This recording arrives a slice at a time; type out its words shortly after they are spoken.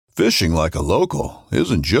Fishing like a local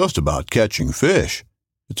isn't just about catching fish.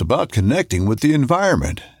 It's about connecting with the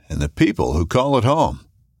environment and the people who call it home.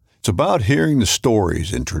 It's about hearing the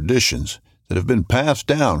stories and traditions that have been passed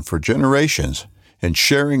down for generations and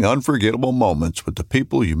sharing unforgettable moments with the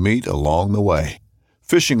people you meet along the way.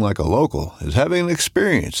 Fishing like a local is having an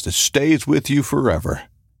experience that stays with you forever.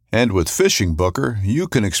 And with Fishing Booker, you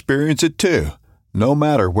can experience it too, no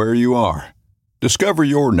matter where you are. Discover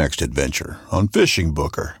your next adventure on Fishing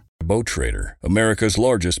Booker. Boat Trader, America's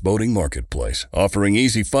largest boating marketplace, offering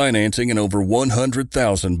easy financing and over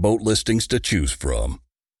 100,000 boat listings to choose from.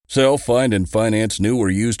 Sell, find, and finance new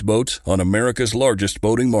or used boats on America's largest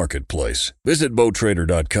boating marketplace. Visit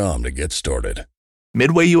BoatTrader.com to get started.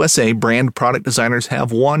 Midway USA brand product designers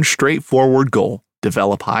have one straightforward goal: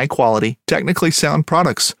 develop high-quality, technically sound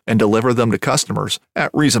products and deliver them to customers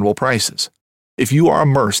at reasonable prices. If you are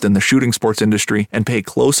immersed in the shooting sports industry and pay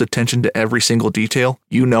close attention to every single detail,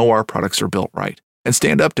 you know our products are built right and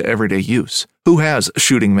stand up to everyday use. Who has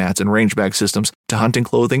shooting mats and range bag systems to hunting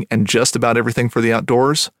clothing and just about everything for the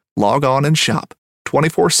outdoors? Log on and shop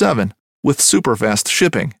 24/7 with super fast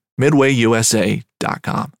shipping.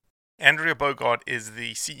 MidwayUSA.com. Andrea Bogart is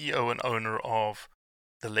the CEO and owner of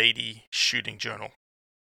the Lady Shooting Journal.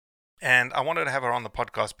 And I wanted to have her on the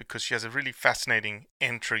podcast because she has a really fascinating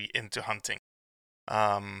entry into hunting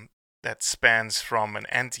that spans from an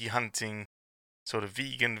anti-hunting, sort of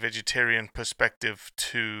vegan, vegetarian perspective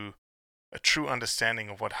to a true understanding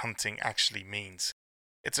of what hunting actually means.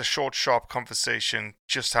 It's a short, sharp conversation,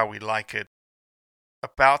 just how we like it,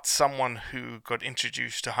 about someone who got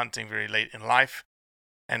introduced to hunting very late in life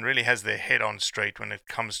and really has their head on straight when it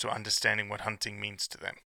comes to understanding what hunting means to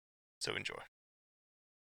them. So enjoy.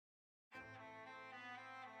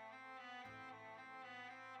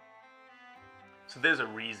 So there's a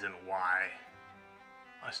reason why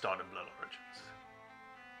I started Blood Origins.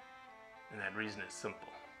 And that reason is simple.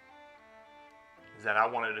 Is that I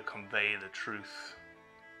wanted to convey the truth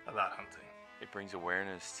about hunting. It brings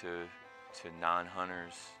awareness to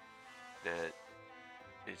non-hunters that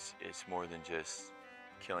it's more than just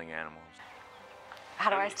killing animals. How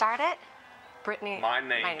do I start it? Brittany. My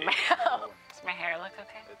name is... Does my hair look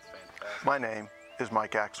okay? It's fantastic. My name is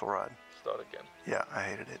Mike Axelrod. Start again. Yeah, I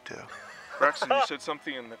hated it too. Braxton, you said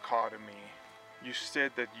something in the car to me. You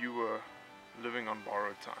said that you were living on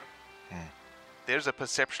borrowed time. There's a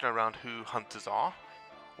perception around who hunters are,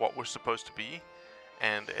 what we're supposed to be,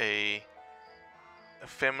 and a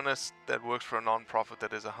feminist that works for a non-profit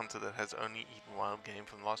that is a hunter that has only eaten wild game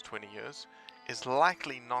for the last 20 years is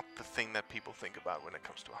likely not the thing that people think about when it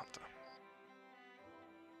comes to a hunter.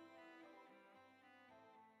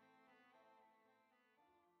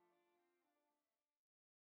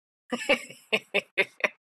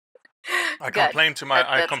 I complain to my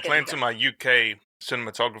UK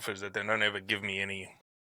cinematographers that they don't ever give me any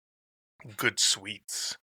good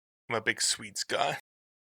sweets. I'm a big sweets guy.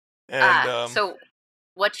 And so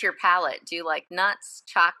what's your palate? Do you like nuts,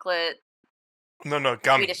 chocolate? No,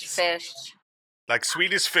 gummies. Swedish fish. Like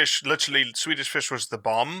Swedish fish, literally Swedish fish was the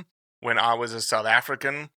bomb when I was a South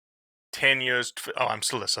African. 10 years, I'm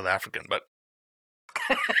still a South African, but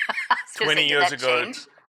 20 years ago, change?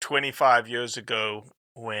 25 years ago,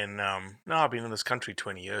 when, I've been in this country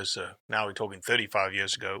 20 years, so now we're talking 35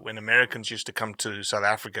 years ago, when Americans used to come to South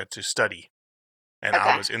Africa to study, and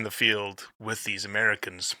I was in the field with these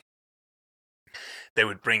Americans. They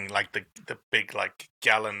would bring like the big like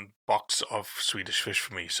gallon box of Swedish fish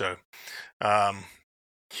for me. So,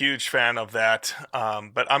 huge fan of that.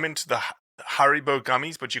 But I'm into the Haribo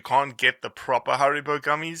gummies, but you can't get the proper Haribo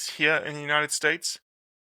gummies here in the United States.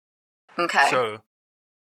 Okay. So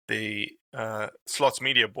the Slots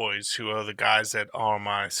Media boys, who are the guys that are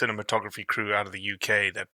my cinematography crew out of the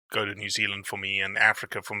UK that go to New Zealand for me and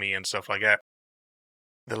Africa for me and stuff like that.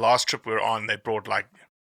 The last trip we were on, they brought like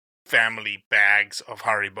family bags of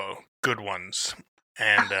Haribo, good ones.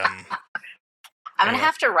 And I'm going to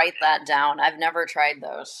have to write that down. I've never tried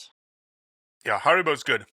those. Yeah, Haribo's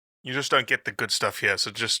good. You just don't get the good stuff here.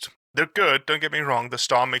 So they're good, don't get me wrong. The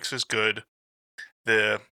Star Mix is good.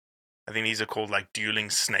 I think these are called like Dueling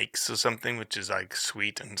Snakes or something, which is like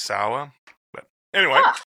sweet and sour. But anyway,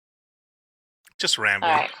 just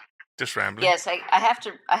rambling. Right. Just rambling. Yes, I have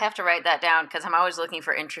to write that down because I'm always looking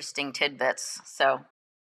for interesting tidbits. So,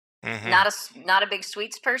 not a big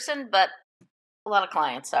sweets person, but a lot of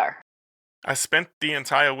clients are. I spent the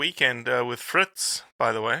entire weekend with Fritz,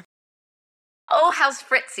 by the way. Oh, how's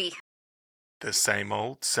Fritzy? The same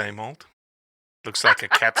old, same old. Looks like a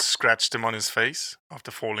cat scratched him on his face after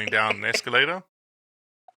falling down an escalator.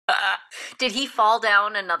 Did he fall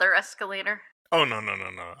down another escalator? Oh, no.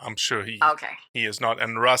 I'm sure he is not.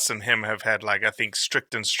 And Russ and him have had, like, I think,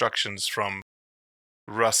 strict instructions from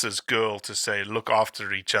Russ's girl to say, look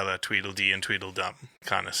after each other, Tweedledee and Tweedledum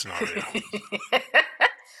kind of scenario.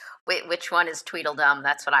 Wait, which one is Tweedledum?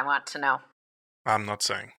 That's what I want to know. I'm not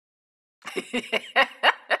saying.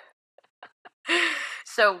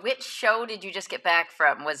 So which show did you just get back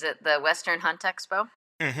from? Was it the Western Hunt Expo?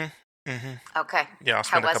 Okay. Yeah, I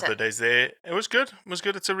spent a couple of days there. It was good.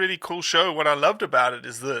 It's a really cool show. What I loved about it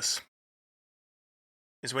is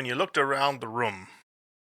when you looked around the room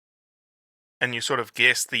and you sort of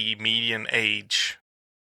guessed the median age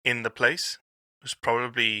in the place, it was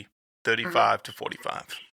probably 35 to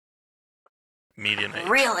 45. Median age.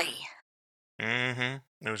 Really? It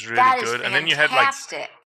was really that good. Is and then you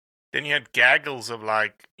had gaggles of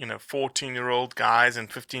 14-year-old guys and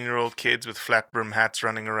 15-year-old kids with flat brim hats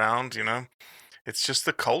running around, It's just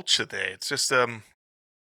the culture there. It's just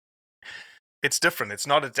it's different. It's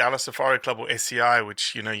not a Dallas Safari Club or SCI,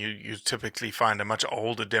 which, you typically find a much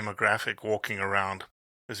older demographic walking around.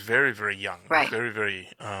 It was very, very young. Right. Very, very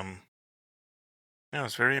it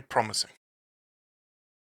was very promising.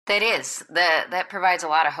 That is. That provides a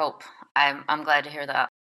lot of hope. I'm glad to hear that.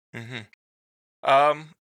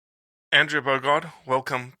 Andrea Bogard,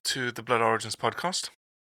 welcome to the Blood Origins podcast.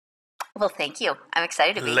 Well, thank you. I'm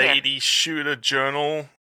excited to be here. Lady Shooter Journal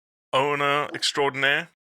owner extraordinaire.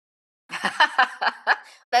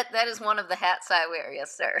 That is one of the hats I wear,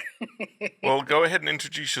 yes, sir. Well, go ahead and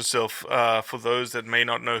introduce yourself for those that may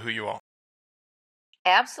not know who you are.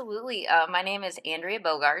 Absolutely. My name is Andrea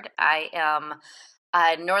Bogard. I am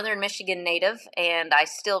a Northern Michigan native, and I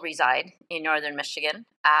still reside in Northern Michigan.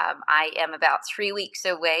 I am about 3 weeks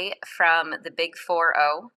away from the Big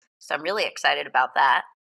 4-0, so I'm really excited about that.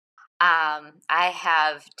 I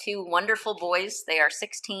have 2 wonderful boys. They are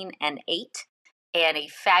 16 and 8, and a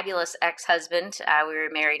fabulous ex-husband. We were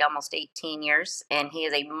married almost 18 years, and he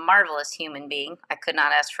is a marvelous human being. I could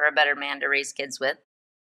not ask for a better man to raise kids with.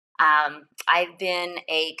 I've been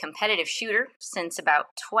a competitive shooter since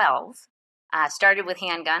about 12. Started with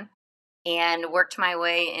handgun and worked my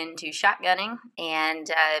way into shotgunning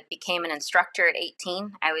and became an instructor at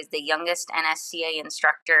 18. I was the youngest NSCA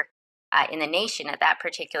instructor in the nation at that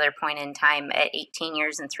particular point in time at 18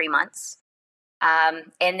 years and 3 months.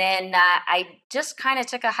 And then I just kind of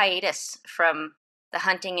took a hiatus from the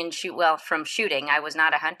hunting and from shooting. I was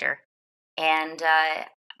not a hunter. And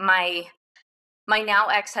my now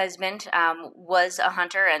ex-husband was a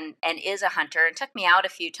hunter and is a hunter and took me out a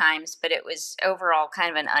few times, but it was overall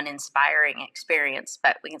kind of an uninspiring experience,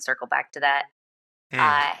 but we can circle back to that.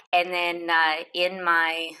 And then in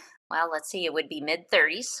my, it would be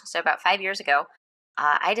mid-30s, so about 5 years ago,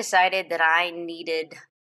 I decided that I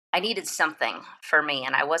needed something for me,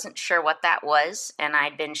 and I wasn't sure what that was, and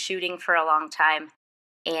I'd been shooting for a long time,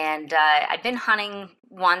 and I'd been hunting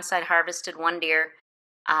once. I'd harvested 1 deer,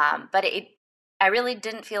 but I really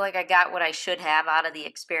didn't feel like I got what I should have out of the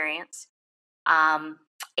experience.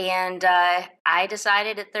 And I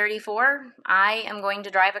decided at 34, I am going to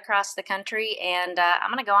drive across the country and I'm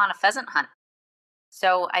going to go on a pheasant hunt.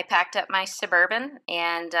 So I packed up my Suburban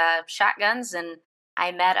and shotguns, and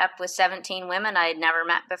I met up with 17 women I had never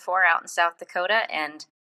met before out in South Dakota and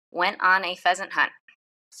went on a pheasant hunt.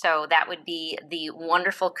 So that would be the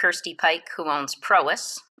wonderful Kirsty Pike, who owns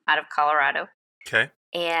Proas out of Colorado. Okay.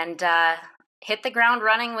 And hit the ground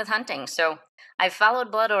running with hunting. So I've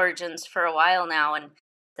followed Blood Origins for a while now, and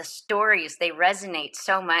the stories, they resonate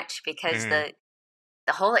so much because the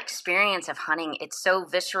whole experience of hunting, it's so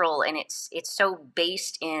visceral, and it's so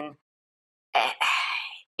based in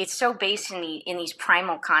these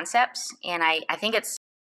primal concepts, and I think it's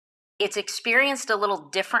experienced a little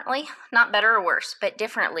differently, not better or worse, but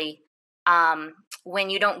differently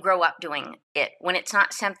when you don't grow up doing it, when it's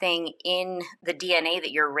not something in the DNA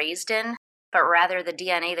that you're raised in, but rather the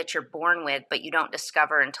DNA that you're born with, but you don't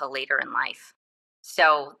discover until later in life.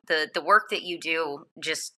 So the work that you do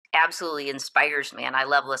just absolutely inspires me, and I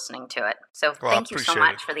love listening to it. So thank you so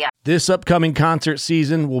much for the. This upcoming concert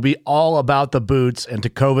season will be all about the boots, and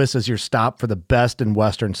Tecovas is your stop for the best in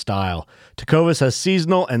Western style. Tecovas has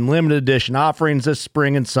seasonal and limited edition offerings this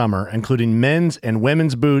spring and summer, including men's and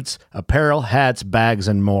women's boots, apparel, hats, bags,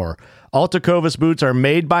 and more. All Tecovas boots are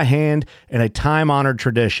made by hand in a time-honored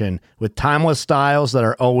tradition with timeless styles that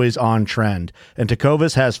are always on trend. And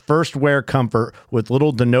Tecovas has first wear comfort with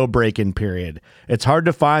little to no break-in period. It's hard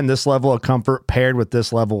to find this level of comfort paired with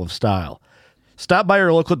this level of style. Stop by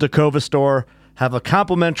your local Tecovas store, have a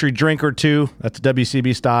complimentary drink or two, that's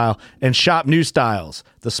WCB style, and shop new styles.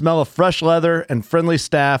 The smell of fresh leather and friendly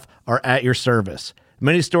staff are at your service.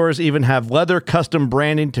 Many stores even have leather custom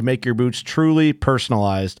branding to make your boots truly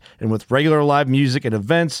personalized. And with regular live music and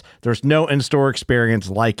events, there's no in-store experience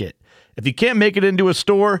like it. If you can't make it into a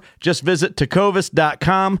store, just visit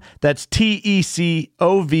tecovas.com. That's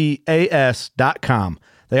TECOVAS.com.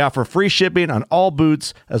 They offer free shipping on all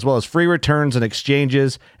boots, as well as free returns and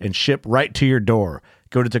exchanges, and ship right to your door.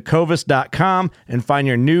 Go to tecovas.com and find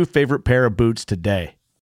your new favorite pair of boots today.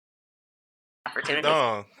 Opportunity.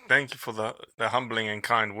 No, thank you for the humbling and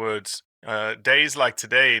kind words. Days like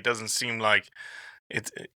today, it doesn't seem like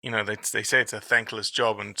it's, they say it's a thankless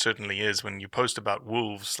job, and it certainly is. When you post about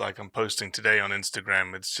wolves, like I'm posting today on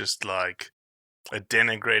Instagram, it's just like a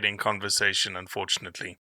denigrating conversation,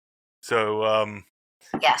 unfortunately. So,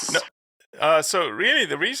 Yes. so really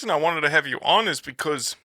the reason I wanted to have you on is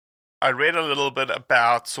because I read a little bit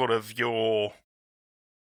about sort of your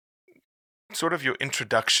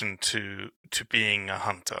introduction to being a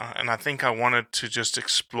hunter, and I think I wanted to just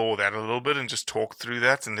explore that a little bit and just talk through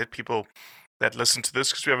that and let people that listen to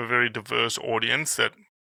this, because we have a very diverse audience that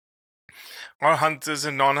are hunters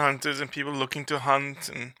and non-hunters and people looking to hunt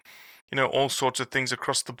and all sorts of things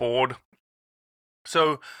across the board.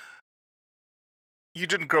 So you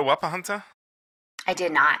didn't grow up a hunter? I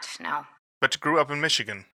did not, no. But you grew up in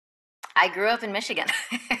Michigan? I grew up in Michigan.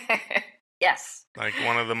 Yes. Like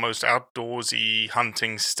one of the most outdoorsy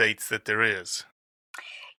hunting states that there is.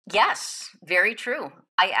 Yes, very true.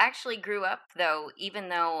 I actually grew up, though, even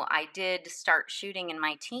though I did start shooting in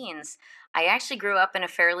my teens, I actually grew up in a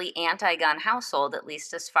fairly anti-gun household, at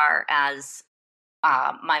least as far as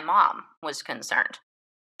my mom was concerned.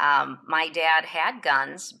 My dad had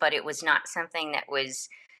guns, but it was not something that was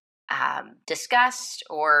discussed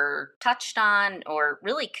or touched on or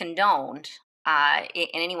really condoned in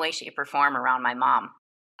any way, shape, or form around my mom.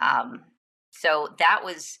 So that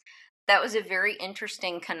was a very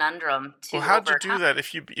interesting conundrum to Well, how'd overcome. you do that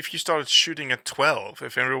if you started shooting at 12,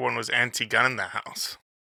 if everyone was anti-gun in the house?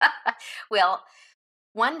 Well,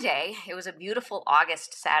 one day, it was a beautiful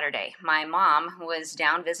August Saturday. My mom was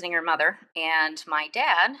down visiting her mother, and my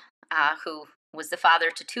dad, who was the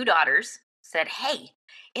father to two daughters, said, "Hey,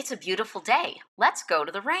 it's a beautiful day. Let's go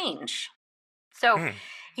to the range." So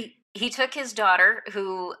he took his daughter,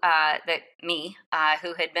 who had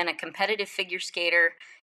been a competitive figure skater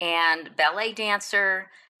and ballet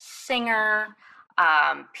dancer, singer,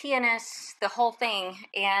 pianist, the whole thing,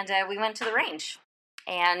 and we went to the range.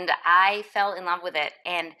 And I fell in love with it.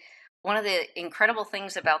 And one of the incredible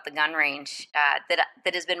things about the gun range that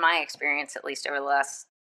has been my experience, at least over the last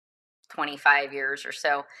 25 years or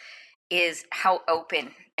so, is how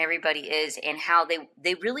open everybody is and how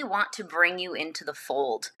they really want to bring you into the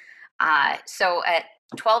fold. So at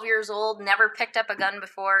 12 years old, never picked up a gun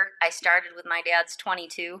before. I started with my dad's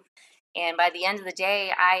 .22. And by the end of the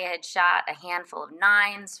day, I had shot a handful of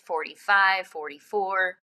 9s, 45,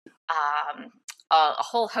 44, a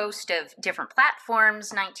whole host of different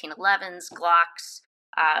platforms, 1911s, Glocks,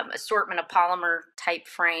 assortment of polymer type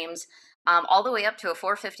frames, all the way up to a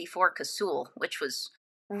 454 Casull, which was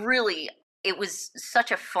really, it was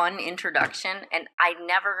such a fun introduction. And I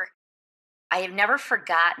have never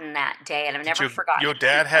forgotten that day, and I've never forgotten. Your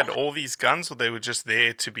dad had all these guns, or they were just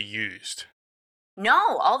there to be used?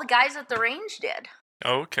 No, all the guys at the range did.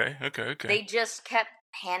 Oh, okay. They just kept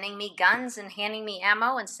handing me guns and handing me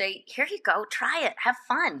ammo and say, "Here you go, try it, have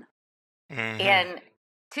fun." Mm-hmm. And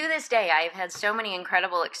to this day, I've had so many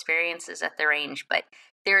incredible experiences at the range, but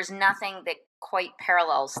there's nothing that quite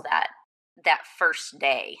parallels that first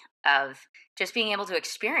day of just being able to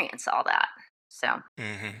experience all that. So.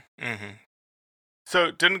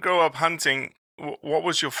 So, didn't grow up hunting. What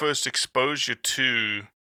was your first exposure to?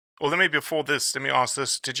 Well, let me ask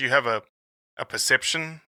this: did you have a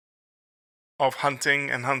perception of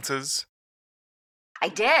hunting and hunters? I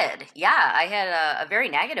did. Yeah, I had a very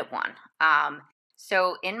negative one.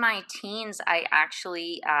 So in my teens, I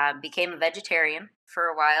actually became a vegetarian for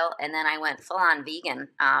a while, and then I went full on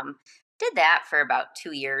vegan. Did that for about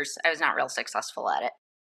 2 years. I was not real successful at it.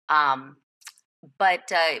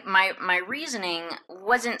 But my reasoning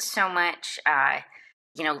wasn't so much,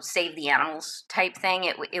 save the animals type thing.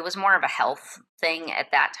 It was more of a health thing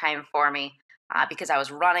at that time for me because I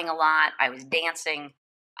was running a lot, I was dancing,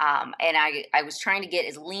 and I was trying to get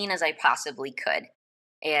as lean as I possibly could.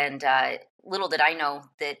 And little did I know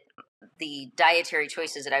that the dietary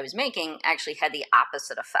choices that I was making actually had the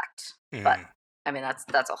opposite effect. But I mean,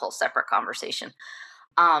 that's a whole separate conversation.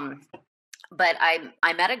 But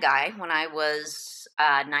I met a guy when I was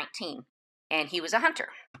 19, and he was a hunter,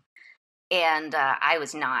 and I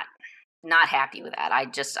was not happy with that.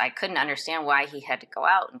 I couldn't understand why he had to go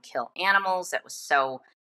out and kill animals. That was so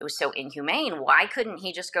so inhumane. Why couldn't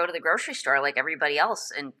he just go to the grocery store like everybody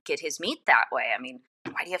else and get his meat that way? I mean,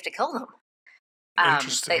 why do you have to kill them?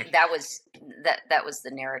 Interesting. That was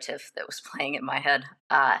the narrative that was playing in my head.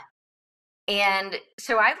 And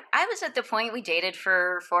so I was at the point, we dated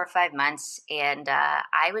for 4 or 5 months, and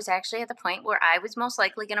I was actually at the point where I was most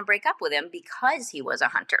likely going to break up with him because he was a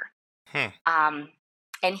hunter.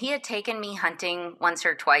 And he had taken me hunting once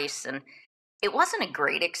or twice, and it wasn't a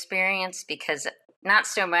great experience, because not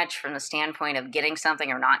so much from the standpoint of getting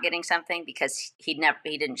something or not getting something, because he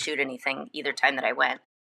didn't shoot anything either time that I went.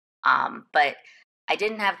 But I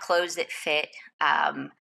didn't have clothes that fit.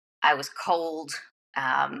 I was cold.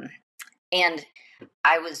 And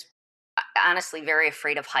I was honestly very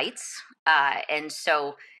afraid of heights. And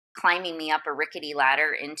so climbing me up a rickety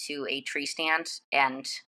ladder into a tree stand and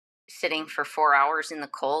sitting for 4 hours in the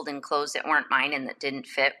cold in clothes that weren't mine and that didn't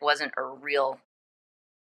fit wasn't a real,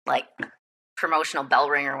 like, promotional bell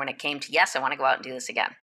ringer when it came to, yes, I want to go out and do this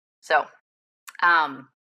again. So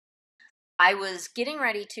I was getting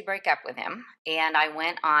ready to break up with him, and I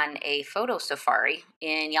went on a photo safari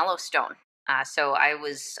in Yellowstone. So I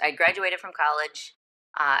graduated from college.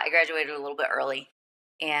 I graduated a little bit early,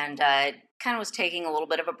 and kind of was taking a little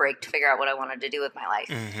bit of a break to figure out what I wanted to do with my life.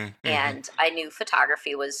 And I knew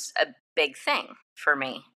photography was a big thing for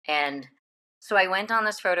me. And so I went on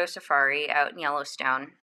this photo safari out in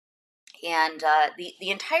Yellowstone. And the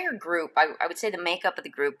entire group, I would say the makeup of the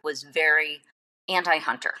group was very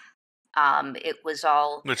anti-hunter. It was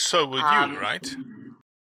all... But so would you, right?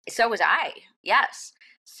 So was I, yes.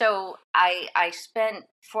 So I spent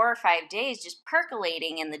 4 or 5 days just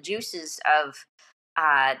percolating in the juices of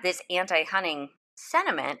this anti-hunting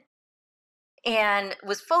sentiment, and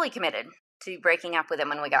was fully committed to breaking up with him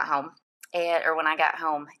when we got home, when I got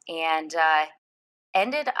home. And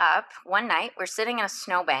ended up one night, we're sitting in a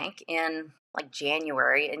snowbank in like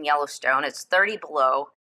January in Yellowstone. It's 30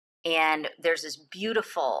 below, and there's this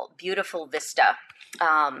beautiful, beautiful vista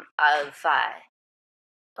of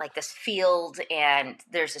like this field, and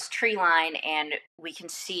there's this tree line, and we can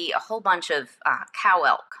see a whole bunch of cow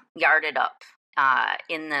elk yarded up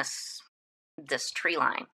in this tree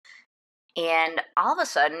line. And all of a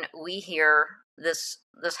sudden we hear this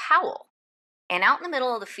howl, and out in the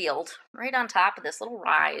middle of the field, right on top of this little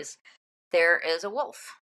rise, there is a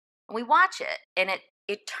wolf. And we watch it, and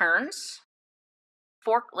it turns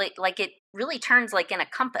like it really turns like in a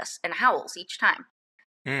compass and howls each time.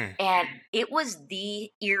 And it was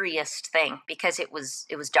the eeriest thing, because it was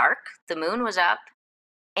dark, the moon was up,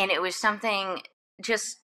 and it was something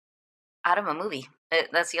just out of a movie.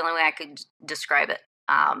 That's the only way I could describe it.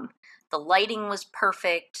 The lighting was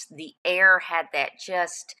perfect. The air had that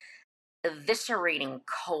just eviscerating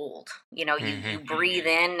cold. You know, you breathe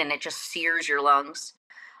in and it just sears your lungs.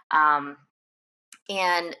 And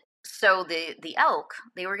so the elk,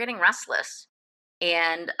 they were getting restless.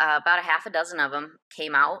 And about a half a dozen of them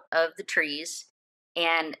came out of the trees.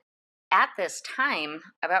 And at this time,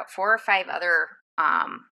 about 4 or 5 other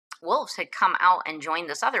wolves had come out and joined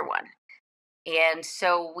this other one. And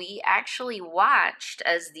so we actually watched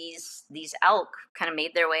as these elk kind of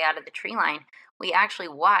made their way out of the tree line. We actually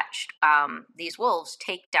watched these wolves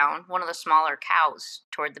take down one of the smaller cows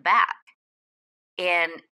toward the back.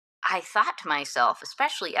 And I thought to myself,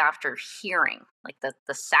 especially after hearing, like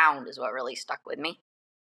the sound is what really stuck with me.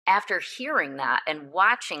 After hearing that and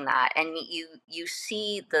watching that, and you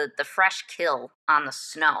see the fresh kill on the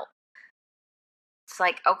snow, it's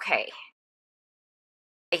like, okay,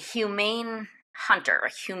 a humane hunter,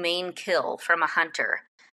 a humane kill from a hunter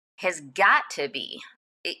has got to be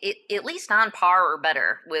at least on par or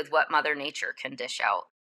better with what Mother Nature can dish out.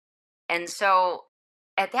 And so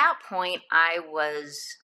at that point, I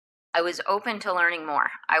was open to learning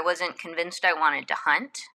more. I wasn't convinced I wanted to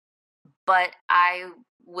hunt, but I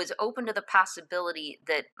was open to the possibility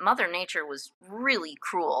that Mother Nature was really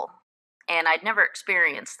cruel, and I'd never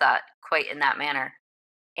experienced that quite in that manner.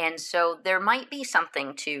 And so there might be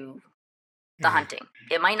something to the hunting.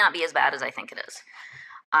 It might not be as bad as I think it is.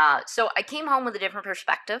 So I came home with a different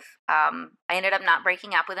perspective. I ended up not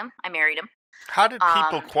breaking up with him. I married him. How did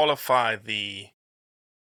people qualify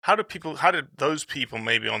how did those people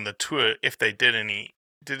maybe on the tour, if they did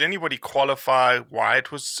anybody qualify why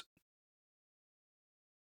it was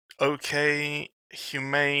okay,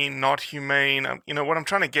 humane, not humane? What I'm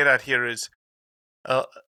trying to get at here is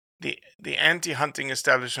the anti-hunting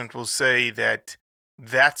establishment will say that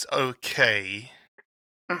that's okay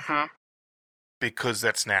because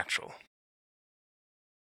that's natural.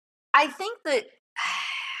 I think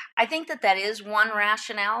that is one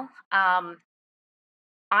rationale.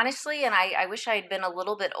 honestly, and I wish I had been a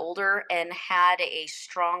little bit older and had a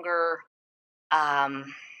stronger,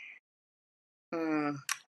 um, mm,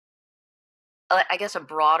 I guess, a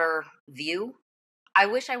broader view. I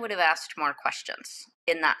wish I would have asked more questions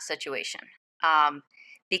in that situation, um,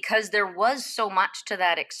 because there was so much to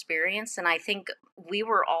that experience, and I think we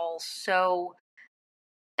were all so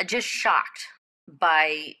just shocked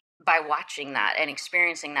by watching that and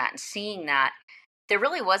experiencing that and seeing that. There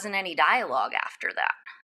really wasn't any dialogue after that.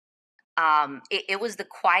 It was the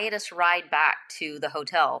quietest ride back to the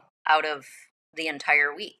hotel out of the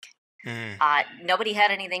entire week. Mm. Nobody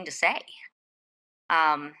had anything to say.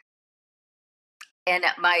 And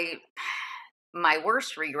my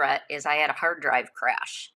worst regret is I had a hard drive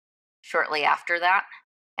crash shortly after that,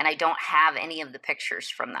 and I don't have any of the pictures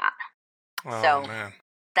from that. Oh, So man.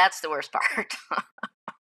 that's the worst part.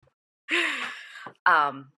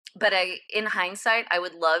 But in hindsight, I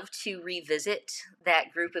would love to revisit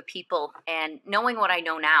that group of people, and knowing what I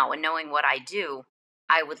know now and knowing what I do,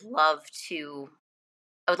 I would love to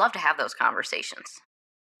have those conversations,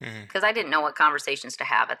 because I didn't know what conversations to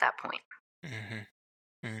have at that point.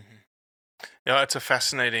 Yeah, it's a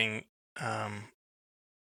fascinating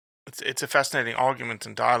it's a fascinating argument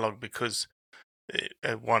and dialogue, because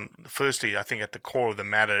firstly, I think at the core of the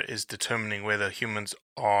matter is determining whether humans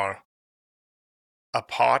are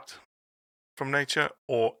apart from nature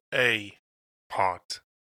or a part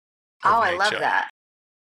of Oh, I nature. love that.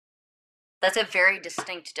 That's a very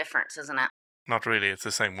distinct difference, isn't it? Not really, it's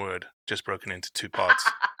the same word, just broken into two parts.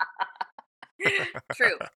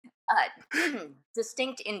 True.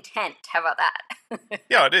 Distinct intent. How about that?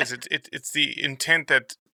 Yeah, it is. It's the intent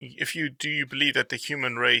that do you believe that the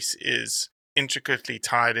human race is intricately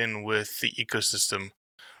tied in with the ecosystem,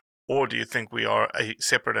 or do you think we are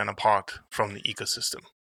separate and apart from the ecosystem?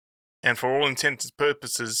 And for all intents and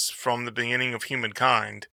purposes, from the beginning of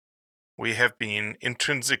humankind, we have been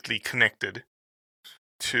intrinsically connected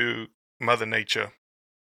to Mother Nature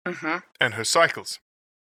and her cycles.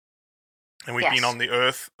 And we've been on the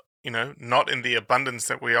earth, not in the abundance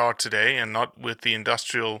that we are today, and not with the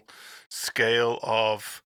industrial scale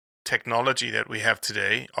of technology that we have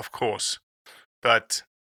today, of course. But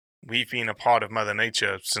we've been a part of Mother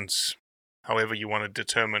Nature since, however you want to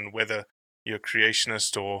determine whether you're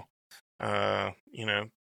creationist or,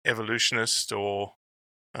 evolutionist, or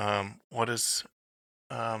what is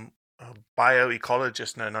a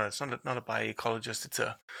bioecologist. No, it's not a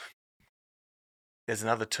bioecologist. There's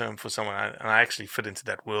another term for someone, and I actually fit into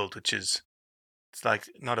that world, which is, it's like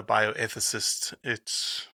not a bioethicist,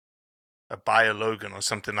 it's a biologan or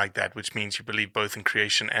something like that, which means you believe both in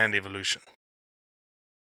creation and evolution.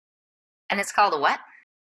 And it's called a what?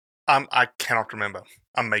 I cannot remember.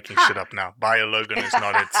 I'm making shit up now. Biologan is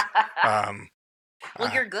not it.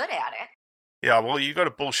 Well, you're good at it. Yeah, well, you got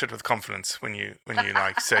to bullshit with confidence when you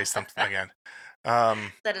like say something like that.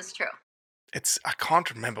 That is true. I can't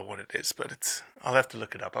remember what it is, but I'll have to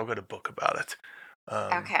look it up. I've got a book about it.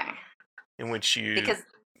 Okay. In which you because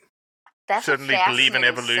that's certainly believe in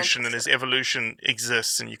evolution, and as evolution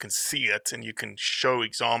exists and you can see it and you can show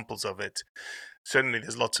examples of it, certainly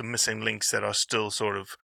there's lots of missing links that are still sort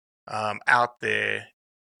of out there,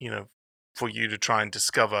 for you to try and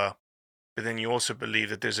discover. But then you also believe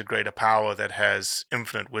that there's a greater power that has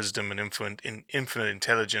infinite wisdom and infinite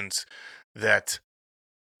intelligence, that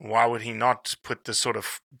why would he not put this sort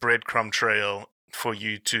of breadcrumb trail for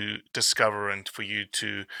you to discover and for you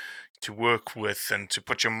to work with and to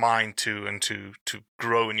put your mind to and to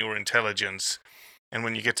grow in your intelligence? And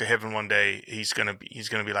when you get to heaven one day, he's gonna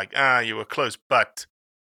be like, you were close, but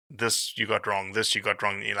this you got wrong,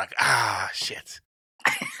 and you're like, shit.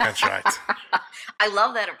 That's right. I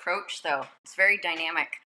love that approach, though. It's very dynamic.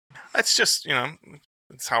 It's just,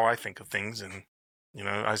 it's how I think of things. And,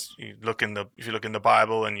 if you look in the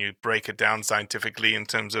Bible and you break it down scientifically in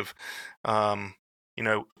terms of, the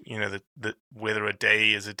whether a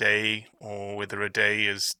day is a day or whether a day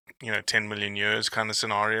is, 10 million years kind of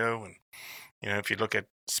scenario. And, if you look at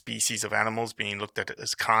species of animals being looked at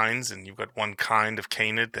as kinds, and you've got one kind of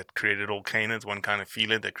canid that created all canids, one kind of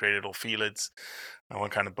felid that created all felids, and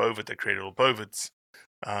one kind of bovid that created all bovids.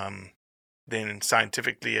 Then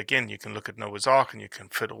scientifically, again, you can look at Noah's Ark and you can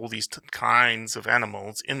fit all these kinds of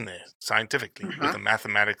animals in there scientifically with a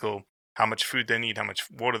mathematical, how much food they need, how much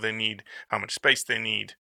water they need, how much space they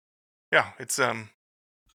need. Yeah, it's sort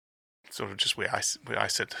of just where I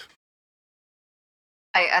sit.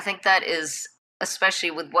 I think that is,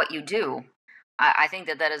 especially with what you do, I think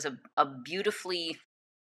that is a beautifully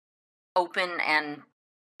open and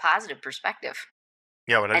positive perspective.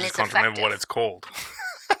 Yeah, but I just can't remember what it's called.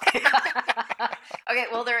 Okay,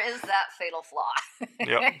 well, there is that fatal flaw.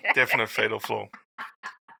 Yep, definite fatal flaw.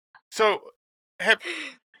 So,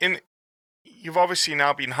 you've obviously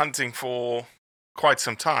now been hunting for quite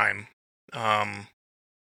some time.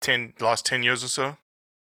 Last 10 years or so?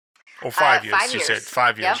 Or 5 years, 5 you years. said.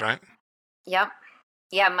 5 years, Yep. right? Yep.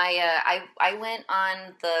 Yeah, I went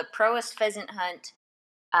on the Proas pheasant hunt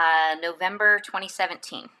November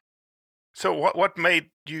 2017. So what made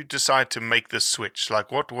you decide to make this switch?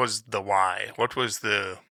 Like, what was the why? What was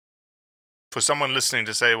for someone listening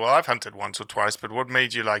to say, well, I've hunted once or twice, but what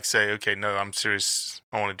made you say, okay, no, I'm serious,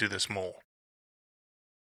 I want to do this more?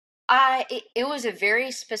 It was a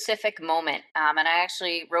very specific moment, and I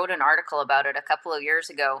actually wrote an article about it a couple of years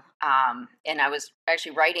ago, and I was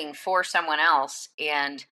actually writing for someone else,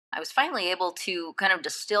 and I was finally able to kind of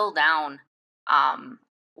distill down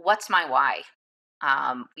what's my why.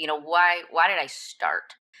 Why did I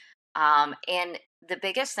start? And the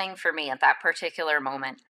biggest thing for me at that particular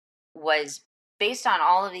moment was based on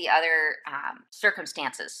all of the other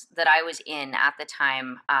circumstances that I was in at the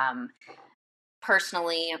time.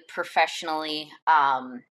 Personally, professionally,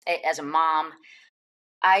 as a mom,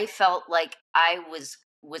 I felt like I was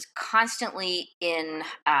constantly in.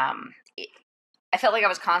 I felt like I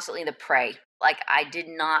was constantly the prey. Like I did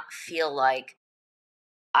not feel like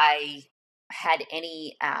I had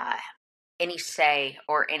any say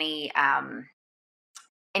or any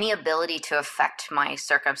ability to affect my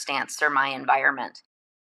circumstance or my environment.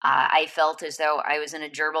 I felt as though I was in a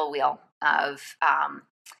gerbil wheel of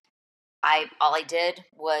all I did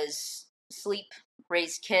was sleep,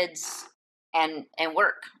 raise kids, and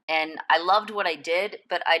work. And I loved what I did,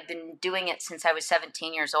 but I'd been doing it since I was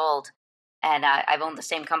 17 years old, and I've owned the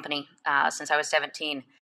same company since I was 17.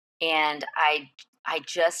 And I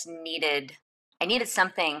just needed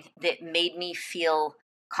something that made me feel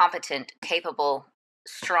competent, capable,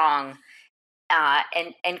 strong,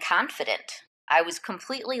 and confident. I was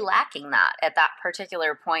completely lacking that at that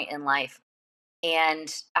particular point in life.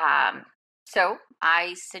 And so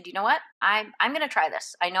I said, you know what? I'm going to try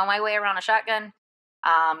this. I know my way around a shotgun.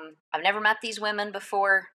 I've never met these women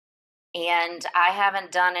before, and I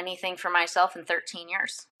haven't done anything for myself in 13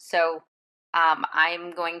 years. So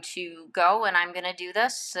I'm going to go and I'm going to do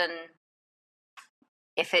this. And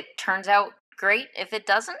if it turns out great, if it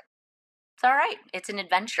doesn't, it's all right. It's an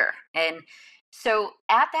adventure. And so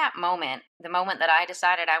at that moment, the moment that I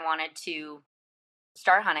decided I wanted to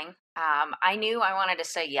start hunting, I knew I wanted to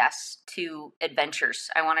say yes to adventures.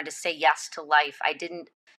 I wanted to say yes to life. I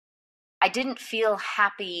didn't feel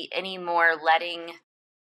happy anymore letting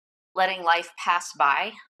life pass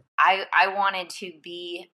by. I wanted to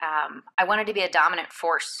be a dominant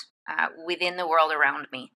force within the world around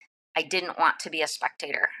me. I didn't want to be a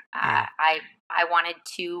spectator. I wanted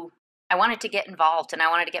to get involved, and I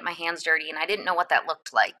wanted to get my hands dirty, and I didn't know what that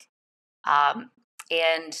looked like.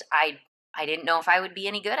 And I didn't know if I would be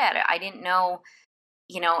any good at it. I didn't know,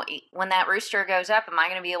 when that rooster goes up, am I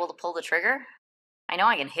going to be able to pull the trigger? I know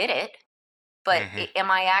I can hit it, but am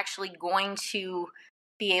I actually going to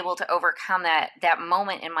be able to overcome that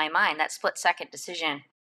moment in my mind, that split-second decision,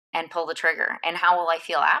 and pull the trigger? And how will I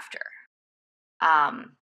feel after?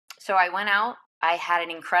 So I went out. I had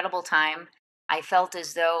an incredible time. I felt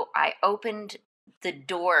as though I opened the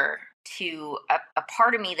door to a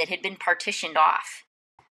part of me that had been partitioned off.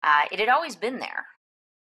 It had always been there,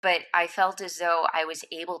 but I felt as though I was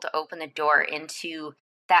able to open the door into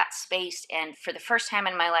that space. And for the first time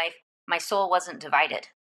in my life, my soul wasn't divided.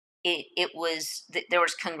 It was, there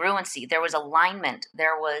was congruency, there was alignment,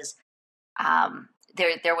 there was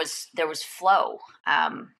flow.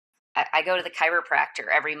 I go to the chiropractor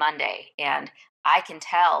every Monday, and I can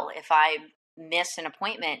tell if I miss an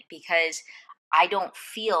appointment because I don't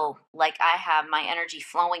feel like I have my energy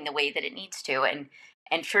flowing the way that it needs to.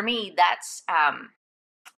 And for me, that's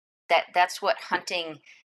what hunting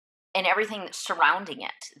and everything that's surrounding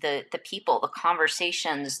it, the people, the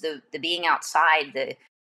conversations, the being outside, the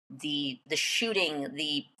shooting,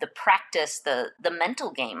 the practice, the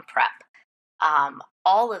mental game prep,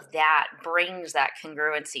 all of that brings that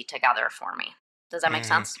congruency together for me. Does that make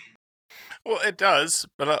sense? Well, it does,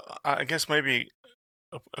 but I guess maybe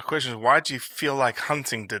a question is, why do you feel like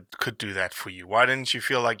hunting could do that for you? Why didn't you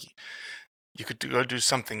feel like you could go do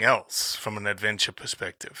something else from an adventure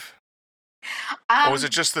perspective? Or was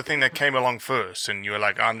it just the thing that came along first and you were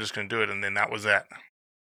like, I'm just going to do it, and then that was that?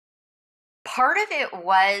 Part of it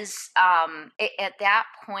was, at that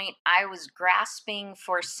point, I was grasping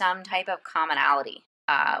for some type of commonality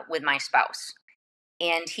with my spouse,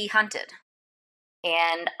 and he hunted.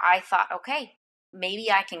 And I thought, okay,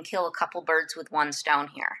 maybe I can kill a couple birds with one stone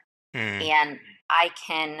here. And I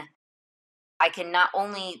can I can not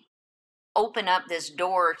only open up this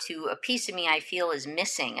door to a piece of me I feel is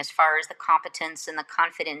missing as far as the competence and the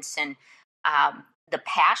confidence and the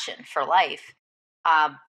passion for life,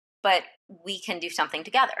 but we can do something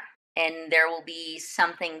together. And there will be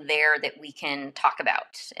something there that we can talk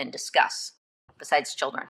about and discuss besides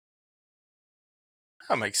children.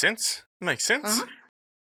 That makes sense. Makes sense. Mm-hmm.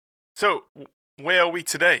 So, where are we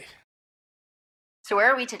today? So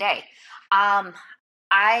where are we today?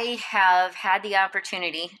 I have had the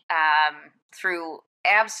opportunity through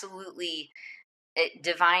absolutely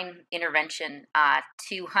divine intervention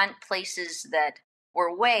to hunt places that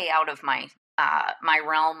were way out of my my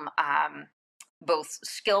realm, both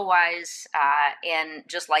skill wise and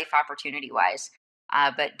just life opportunity wise.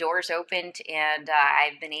 But doors opened, and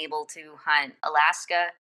I've been able to hunt Alaska.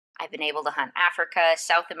 I've been able to hunt Africa,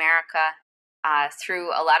 South America.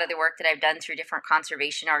 Through a lot of the work that I've done through different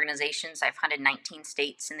conservation organizations, I've hunted 19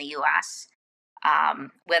 states in the U.S.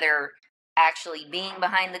 Whether actually being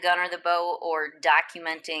behind the gun or the bow or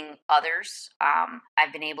documenting others,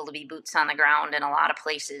 I've been able to be boots on the ground in a lot of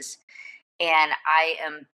places, and I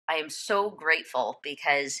am so grateful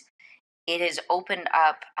because it has opened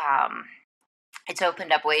up. It's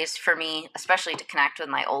opened up ways for me, especially to connect with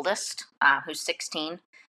my oldest, who's 16.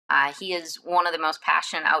 He is one of the most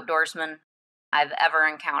passionate outdoorsmen I've ever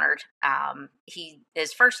encountered.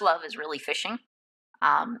 His first love is really fishing,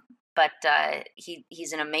 but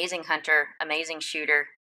he's an amazing hunter, amazing shooter.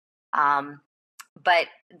 But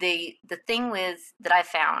the thing that I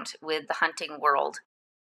found with the hunting world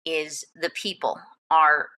is the people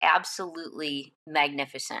are absolutely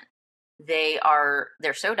magnificent.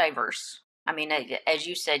 They're so diverse. I mean, as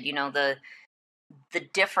you said, the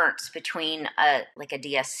difference between a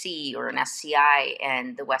DSC or an SCI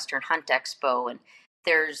and the Western Hunt Expo, and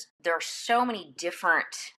there are so many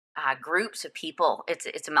different groups of people.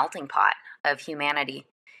 It's a melting pot of humanity,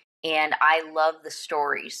 and I love the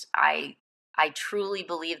stories. I truly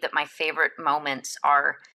believe that my favorite moments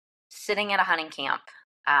are sitting at a hunting camp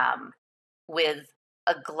with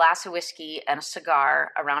a glass of whiskey and a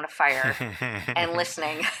cigar around a fire and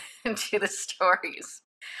listening to the stories.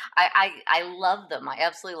 I love them. I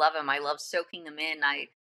absolutely love them. I love soaking them in. I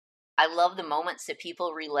love the moments that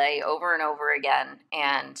people relay over and over again,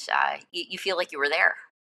 and you feel like you were there.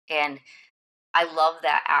 And I love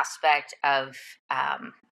that aspect of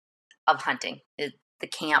hunting, the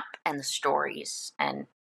camp and the stories. And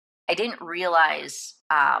I didn't realize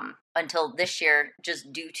until this year,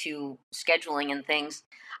 just due to scheduling and things,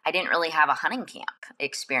 I didn't really have a hunting camp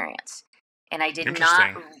experience, and I did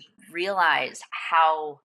not realize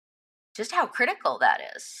how critical that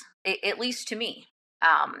is, at least to me.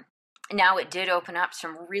 Now it did open up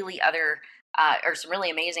some really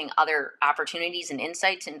amazing other opportunities and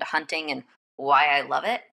insights into hunting and why I love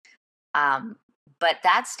it. But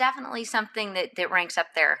that's definitely something that ranks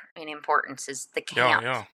up there in importance, is the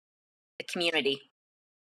camp, the community.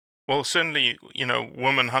 Well, certainly,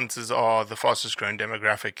 women hunters are the fastest growing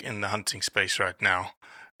demographic in the hunting space right now.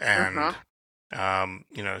 And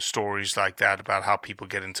stories like that about how people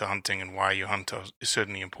get into hunting and why you hunt is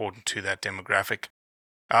certainly important to that demographic.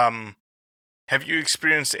 Have you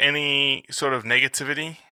experienced any sort of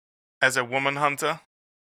negativity as a woman hunter?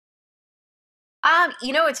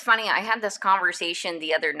 It's funny. I had this conversation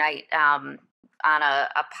the other night on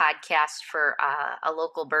a podcast for a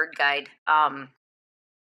local bird guide.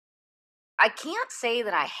 I can't say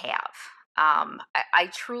that I have. I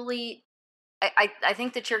truly, I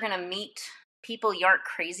think that you're going to meet people you aren't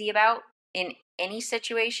crazy about in any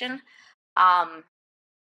situation. To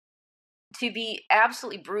be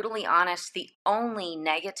absolutely brutally honest, the only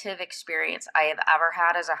negative experience I have ever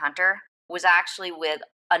had as a hunter was actually with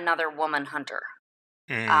another woman hunter.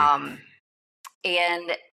 And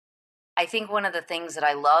I think one of the things that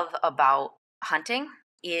I love about hunting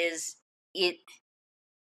is it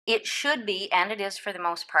should be, and it is for the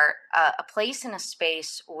most part, a place and a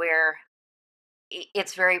space where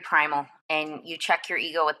it's very primal, and you check your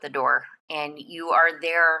ego at the door, and you are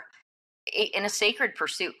there in a sacred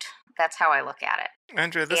pursuit. That's how I look at it.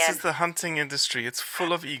 Andrea, this is the hunting industry. It's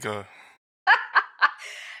full of ego.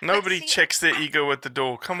 Nobody checks their ego at the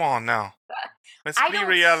door. Come on now. Let's be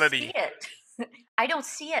reality. I don't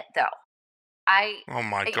see it, though. Oh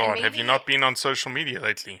my God. Have you not been on social media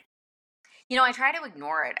lately? I try to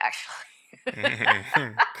ignore it,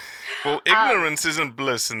 actually. Well, ignorance isn't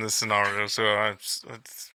bliss in this scenario, so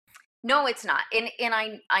No, it's not. And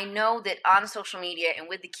I know that on social media and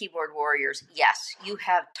with the keyboard warriors, yes, you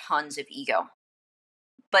have tons of ego.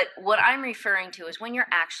 But what I'm referring to is when you're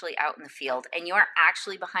actually out in the field and you're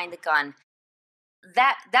actually behind the gun,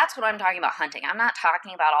 that's what I'm talking about hunting. I'm not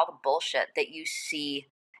talking about all the bullshit that you see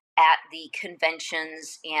at the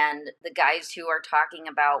conventions and the guys who are talking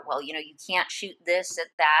about, well, you can't shoot this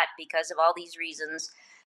at that because of all these reasons.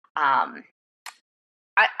 I'm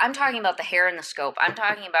talking about the hair and the scope. I'm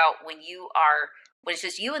talking about when it's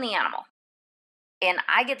just you and the animal. And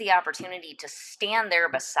I get the opportunity to stand there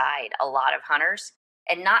beside a lot of hunters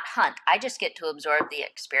and not hunt. I just get to absorb the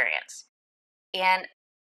experience. And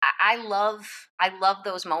I love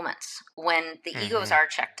those moments when the egos are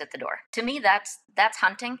checked at the door. To me, that's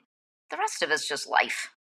hunting. The rest of it's just life.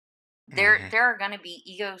 There are going to be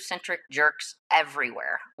egocentric jerks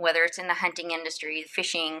everywhere, whether it's in the hunting industry,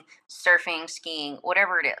 fishing, surfing, skiing,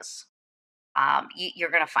 whatever it is.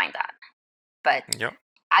 You're going to find that. But Yep.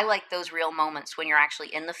 I like those real moments when you're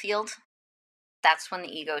actually in the field. That's when the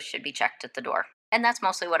egos should be checked at the door. And that's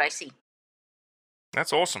mostly what I see.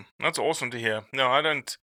 That's awesome. That's awesome to hear. No, I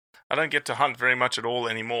don't get to hunt very much at all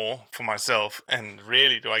anymore for myself, and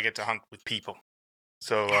rarely do I get to hunt with people.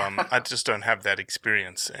 So I just don't have that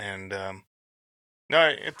experience. And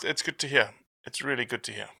no, it's good to hear. It's really good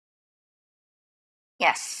to hear.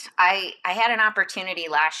 Yes, I had an opportunity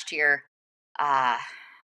last year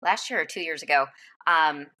or 2 years ago.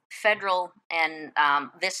 Federal and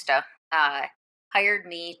Vista hired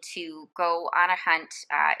me to go on a hunt.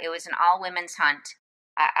 It was an all-women's hunt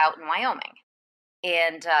out in Wyoming.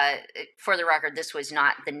 And for the record, this was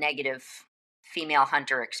not the negative female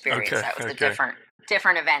hunter experience. Okay, That was okay. the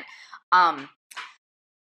different event.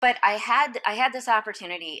 But I had this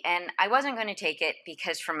opportunity, and I wasn't going to take it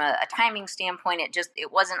because from a timing standpoint,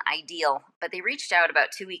 it wasn't ideal. But they reached out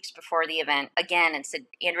about 2 weeks before the event again and said,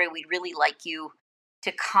 Andrea, we'd really like you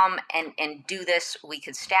to come and do this. We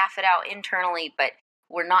could staff it out internally, but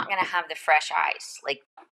we're not going to have the fresh eyes. Like,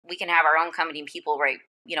 we can have our own company people write,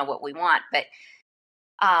 what we want. But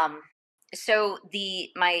so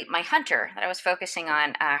my hunter that I was focusing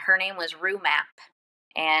on, her name was Rue Mapp.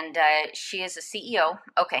 And she is a CEO.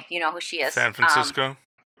 Okay, you know who she is. San Francisco?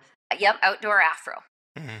 Yep, Outdoor Afro.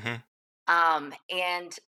 Mm-hmm.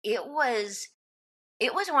 And it was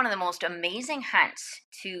one of the most amazing hunts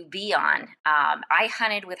to be on. I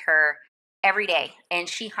hunted with her every day, and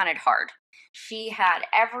she hunted hard. She had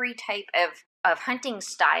every type of hunting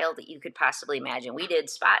style that you could possibly imagine. We did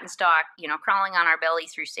spot and stalk, crawling on our belly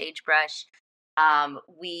through sagebrush.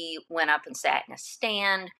 We went up and sat in a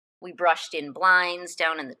stand. We brushed in blinds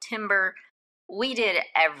down in the timber. We did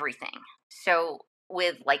everything. So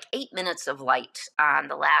with like 8 minutes of light on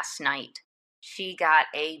the last night, she got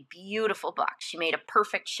a beautiful buck. She made a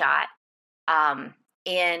perfect shot.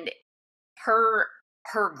 And her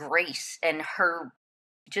grace and her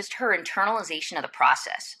internalization of the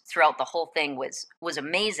process throughout the whole thing was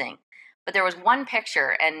amazing. But there was one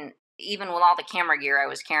picture, and even with all the camera gear I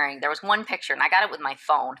was carrying, there was one picture, and I got it with my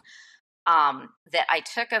phone, that I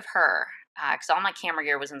took of her, because all my camera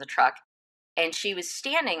gear was in the truck, and she was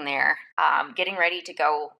standing there, getting ready to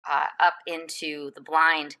go up into the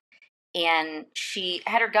blind, and she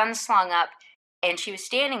had her gun slung up, and she was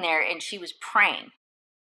standing there, and she was praying.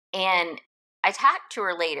 And I talked to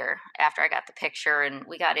her later after I got the picture, and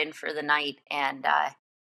we got in for the night, and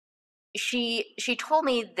she told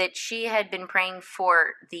me that she had been praying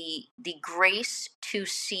for the grace to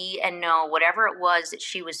see and know whatever it was that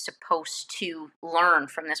she was supposed to learn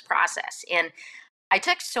from this process. And I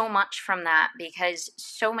took so much from that because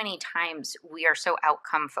so many times we are so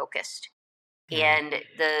outcome focused and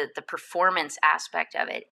the performance aspect of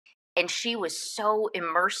it. And she was so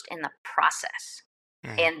immersed in the process.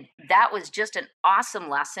 And that was just an awesome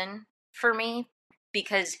lesson for me,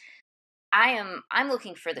 because I'm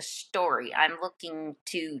looking for the story. I'm looking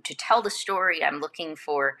to tell the story. I'm looking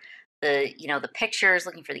for the pictures,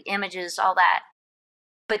 looking for the images, all that.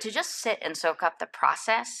 But to just sit and soak up the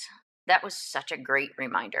process, that was such a great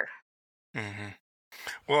reminder.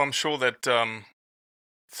 Well, I'm sure that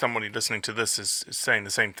somebody listening to this is saying the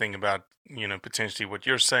same thing about, potentially what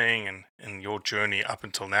you're saying and your journey up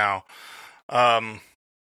until now.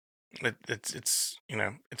 It's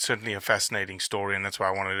certainly a fascinating story, and that's why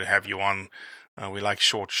I wanted to have you on. We like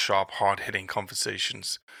short, sharp, hard-hitting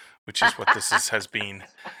conversations, which is what this has been.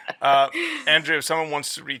 Andrea, if someone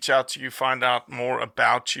wants to reach out to you, find out more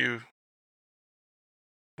about you,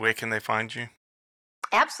 where can they find you?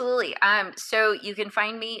 Absolutely. So you can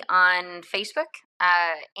find me on Facebook,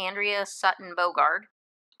 Andrea Sutton Bogard.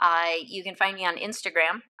 You can find me on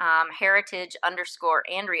Instagram,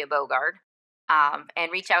 heritage_Andrea Bogard.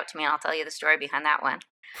 And reach out to me, and I'll tell you the story behind that one.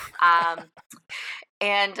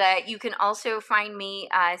 And you can also find me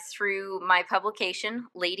through my publication,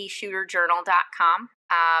 LadyShooterJournal.com.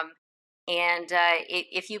 And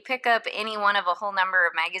if you pick up any one of a whole number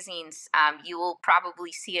of magazines, you will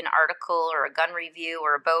probably see an article or a gun review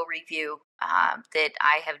or a bow review that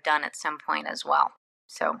I have done at some point as well.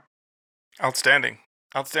 So, outstanding,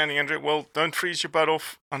 Andrea. Well, don't freeze your butt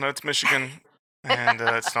off. I know it's Michigan, and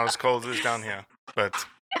it's not as cold as down here, but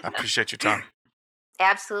I appreciate your time.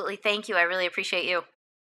 Absolutely, thank you. I really appreciate you.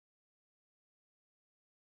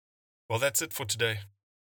 Well, that's it for today.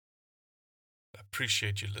 I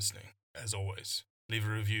appreciate you listening. As always, leave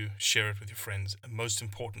a review, share it with your friends, and most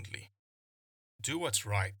importantly, do what's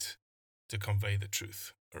right to convey the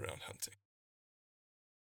truth around hunting.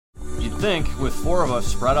 You'd think, with 4 of us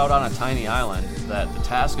spread out on a tiny island, that the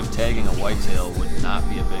task of tagging a whitetail would not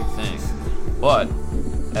be a big thing. But,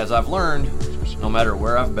 as I've learned, no matter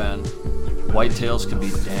where I've been, whitetails can be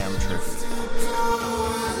damn tricky.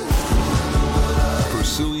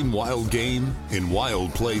 Pursuing wild game in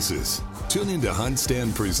wild places. Tune in to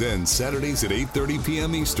HuntStand Presents Saturdays at 8:30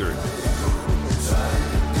 p.m. Eastern.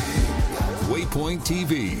 Waypoint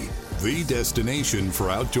TV, the destination for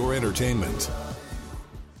outdoor entertainment.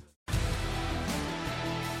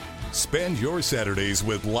 Spend your Saturdays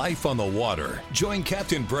with life on the water. Join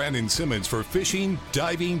Captain Brandon Simmons for fishing,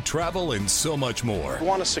 diving, travel, and so much more. You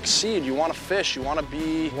want to succeed, you want to fish, you want to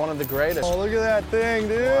be one of the greatest. Oh, look at that thing,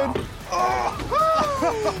 dude. Wow.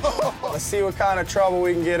 Oh. Let's see what kind of trouble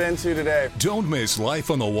we can get into today. Don't miss Life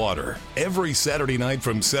on the Water every Saturday night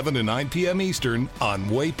from 7 to 9 p.m. Eastern on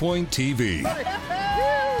Waypoint TV.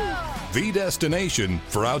 The destination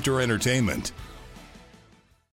for outdoor entertainment.